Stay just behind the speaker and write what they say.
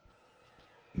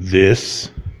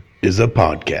This is a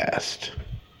podcast,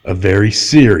 a very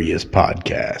serious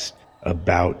podcast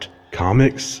about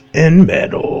comics and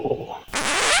metal.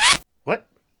 What?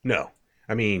 No.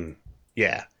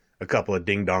 Yeah, a couple of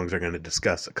ding-dongs are going to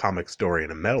discuss a comic story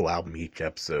and a metal album each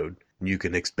episode. You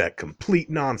can expect complete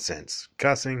nonsense,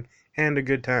 cussing, and a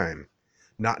good time.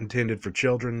 Not intended for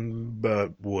children,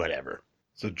 but whatever.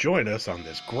 So join us on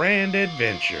this grand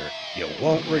adventure. You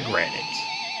won't regret it.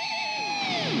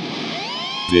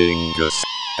 Dingus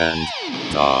and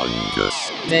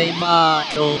Dongus. They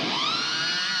battle.